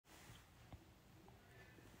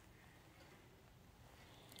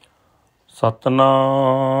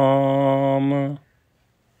ਸਤਨਾਮ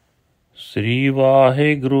ਸ੍ਰੀ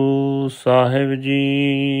ਵਾਹਿਗੁਰੂ ਸਾਹਿਬ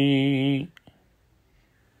ਜੀ।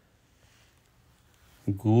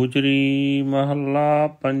 ਗੂਜਰੀ ਮਹੱਲਾ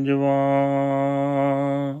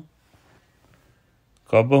ਪੰਜਵਾਂ।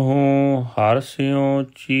 ਕਬਹੂੰ ਹਰਿ ਸਿਉ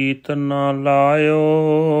ਚੀਤ ਨਾ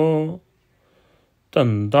ਲਾਇਓ,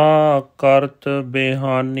 ਧੰਦਾ ਕਰਤ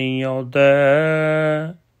ਬਿਹਾਨੀ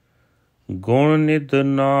ਅਉਧਹ, ਗੁਣ ਨਿਧ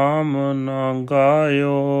ਨਾਮ ਨਾ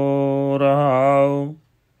ਗਾਇਓ ਰਹਾਉ।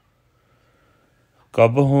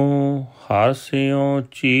 ਕਬਹੂੰ ਹਰਿ ਸਿਉ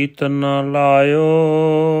ਚੀਤ ਨਾ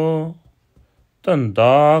ਲਾਇਓ,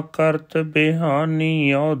 ਧੰਦਾ ਕਰਤ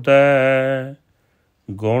ਬਿਹਾਨੀ ਅਉਧਹ,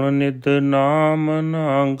 ਗੁਣ ਨਿਧ ਨਾਮ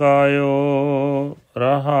ਨਾ ਗਾਇਓ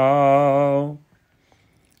ਰਹਾਉ।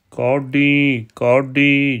 ਕੌਡੀ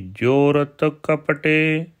ਕੌਡੀ ਜੋਰਤ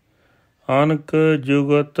ਕਪਟੇ, ਅਨਕ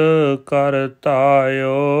ਜੁਗਤ ਕਰ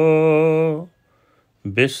ਧਾਇਓ,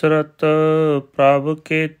 ਬਿਸਰਤ ਪ੍ਰਭ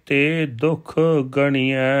ਕੇਤੇ ਦੁਖ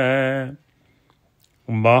ਗਣੀਐ,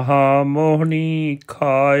 ਮਹਾ ਮੋਹਣੀ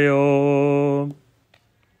ਖਾਇਓ।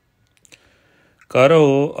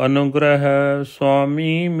 ਕਰੋ ਅਨੁਗ੍ਰਹਿ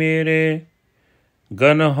ਸੁਆਮੀ ਮੇਰੇ,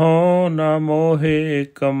 ਗਨਹੁ ਨ ਮੋਹਿ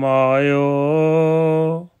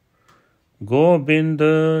ਕਮਾਇਓ, ਗੋਬਿੰਦ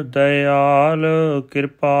ਦਇਆਲ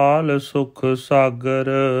ਕਿਰਪਾਲ ਸੁਖ ਸਾਗਰ,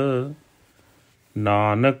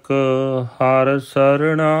 ਨਾਨਕ ਹਰਿ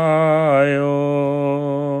ਸਰਣ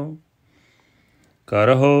ਆਇਓ।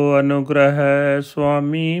 ਕਰਹੁ ਅਨੁਗ੍ਰਹਿ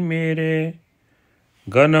ਸੁਆਮੀ ਮੇਰੇ,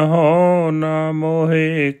 ਗਨਹੁ ਨ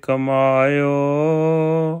ਮੋਹਿ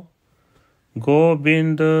ਕਮਾਇਓ,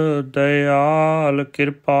 ਗੋਬਿੰਦ ਦਇਆਲ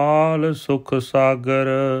ਕਿਰਪਾਲ ਸੁਖ ਸਾਗਰ,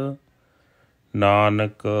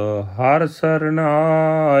 ਨਾਨਕ ਹਰਿ ਸਰਣ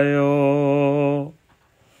ਆਇਓ।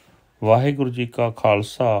 ਵਾਹਿਗੁਰੂ ਜੀ ਕਾ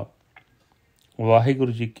ਖਾਲਸਾ,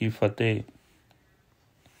 ਵਾਹਿਗੁਰੂ ਜੀ ਕੀ ਫਤਿਹ।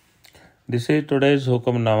 This is today's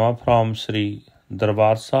hukamnama from Sri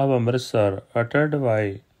Darbar Sahib Amritsar, uttered by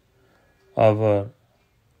our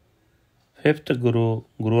 5th Guru,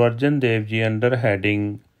 Guru Arjan Dev Ji, under heading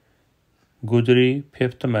Gujri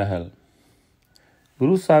 5th Mahal.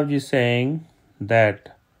 Guru Sahib Ji saying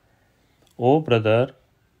that, O brother,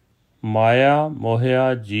 Maya Mohya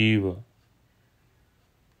Jeev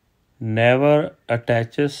never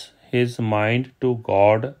attaches his mind to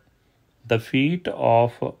God, the feet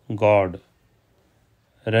of God.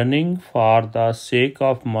 Running for the sake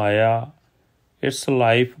of Maya, its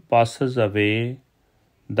life passes away.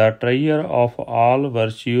 The trier of all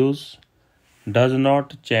virtues does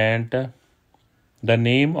not chant the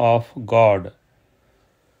name of God.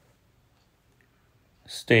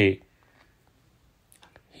 Stay.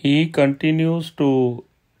 He continues to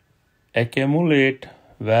accumulate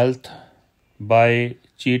wealth by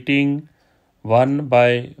cheating one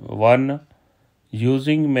by one,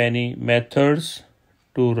 using many methods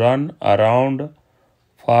to run around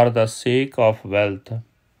for the sake of wealth.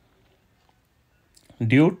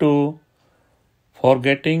 Due to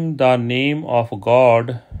forgetting the name of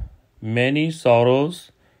God, many sorrows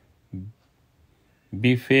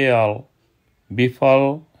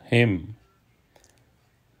befall him.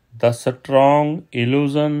 The strong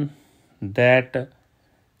illusion that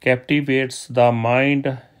captivates the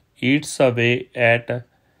mind eats away at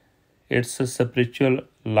its spiritual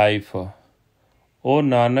life. O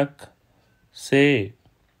Nanak, say,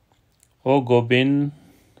 O Gobind,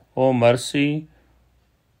 O mercy,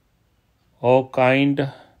 O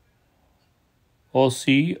kind, O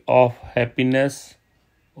sea of happiness,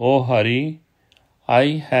 O Hari,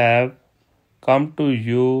 I have come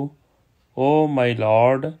to you, O my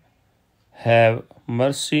Lord, have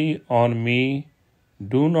mercy on me.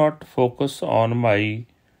 Do not focus on my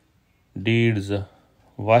deeds.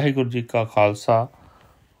 Waheguru ji ਕਾ ਖਾਲਸਾ,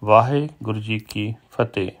 ਵਾਹਿਗੁਰੂ ਜੀ ਕੀ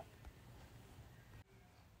ਫਤਿਹ।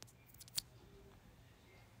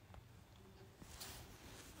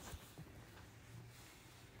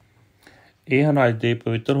 ਇਹ ਹਨ ਅੱਜ ਦੇ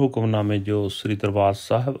ਪਵਿੱਤਰ ਹੁਕਮਨਾਮੇ ਜੋ ਸ੍ਰੀ ਦਰਬਾਰ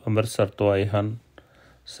ਸਾਹਿਬ ਅੰਮ੍ਰਿਤਸਰ ਤੋਂ ਆਏ ਹਨ।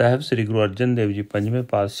 ਸਾਹਿਬ ਸ੍ਰੀ ਗੁਰੂ ਅਰਜਨ ਦੇਵ ਜੀ ਪੰਜਵੇਂ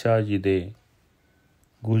ਪਾਤਸ਼ਾਹ ਜੀ ਦੇ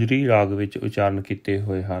ਗੁਜਰੀ ਰਾਗ ਵਿੱਚ ਉਚਾਰਨ ਕੀਤੇ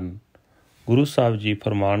ਹੋਏ ਹਨ। ਗੁਰੂ ਸਾਹਿਬ ਜੀ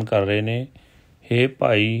ਫਰਮਾਨ ਕਰ ਰਹੇ ਨੇ, ਹੇ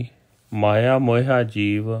ਭਾਈ, ਮਾਇਆ ਮੋਹਿਆ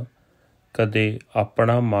ਜੀਵ ਕਦੇ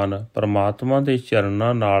ਆਪਣਾ ਮਨ ਪਰਮਾਤਮਾ ਦੇ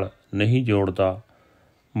ਚਰਨਾਂ ਨਾਲ ਨਹੀਂ ਜੋੜਦਾ।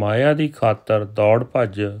 ਮਾਇਆ ਦੀ ਖਾਤਰ ਦੌੜ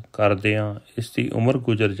ਭੱਜ ਕਰਦਿਆਂ ਇਸ ਦੀ ਉਮਰ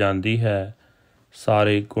ਗੁਜ਼ਰ ਜਾਂਦੀ ਹੈ।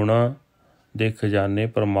 ਸਾਰੇ ਗੁਣਾਂ ਦੇ ਖਜ਼ਾਨੇ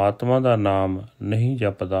ਪਰਮਾਤਮਾ ਦਾ ਨਾਮ ਨਹੀਂ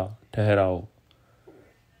ਜਪਦਾ। ਠਹਿਰਾਓ।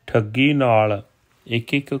 ਠੱਗੀ ਨਾਲ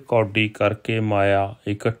ਇੱਕ ਇੱਕ ਕੌਡੀ ਕਰਕੇ ਮਾਇਆ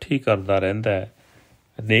ਇਕੱਠੀ ਕਰਦਾ ਰਹਿੰਦਾ ਹੈ।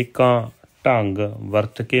 ਅਨੇਕਾਂ ਢੰਗ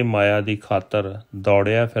ਵਰਤ ਕੇ ਮਾਇਆ ਦੀ ਖਾਤਰ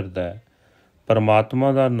ਦੌੜਿਆ ਫਿਰਦਾ ਹੈ,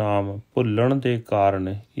 ਪਰਮਾਤਮਾ ਦਾ ਨਾਮ ਭੁੱਲਣ ਦੇ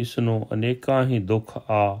ਕਾਰਨ ਇਸ ਨੂੰ ਅਨੇਕਾਂ ਹੀ ਦੁੱਖ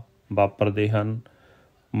ਆ ਵਾਪਰਦੇ ਹਨ।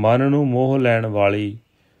 ਮਨ ਨੂੰ ਮੋਹ ਲੈਣ ਵਾਲੀ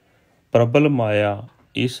ਪ੍ਰਬਲ ਮਾਇਆ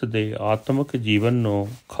ਇਸ ਦੇ ਆਤਮਕ ਜੀਵਨ ਨੂੰ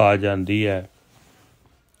ਖਾ ਜਾਂਦੀ ਹੈ।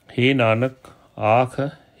 ਹੇ ਨਾਨਕ ਆਖ,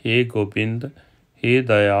 ਹੇ ਗੋਬਿੰਦ, ਹੇ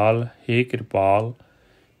ਦਇਆਲ, ਹੇ ਕਿਰਪਾਲ,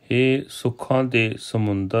 ਹੇ ਸੁੱਖਾਂ ਦੇ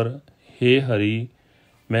ਸਮੁੰਦਰ, ਹੇ ਹਰੀ,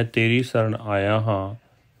 ਮੈਂ ਤੇਰੀ ਸ਼ਰਨ ਆਇਆ ਹਾਂ।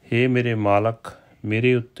 ਹੇ ਮੇਰੇ ਮਾਲਕ,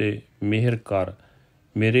 ਮੇਰੇ ਉੱਤੇ ਮਿਹਰ ਕਰ,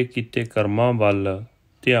 ਮੇਰੇ ਕੀਤੇ ਕਰਮਾਂ ਵੱਲ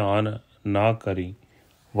ਧਿਆਨ ਨਾ ਕਰੀ।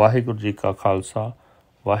 ਵਾਹਿਗੁਰੂ ਜੀ ਕਾ ਖਾਲਸਾ,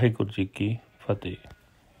 ਵਾਹਿਗੁਰੂ ਜੀ ਕੀ ਫਤਿਹ।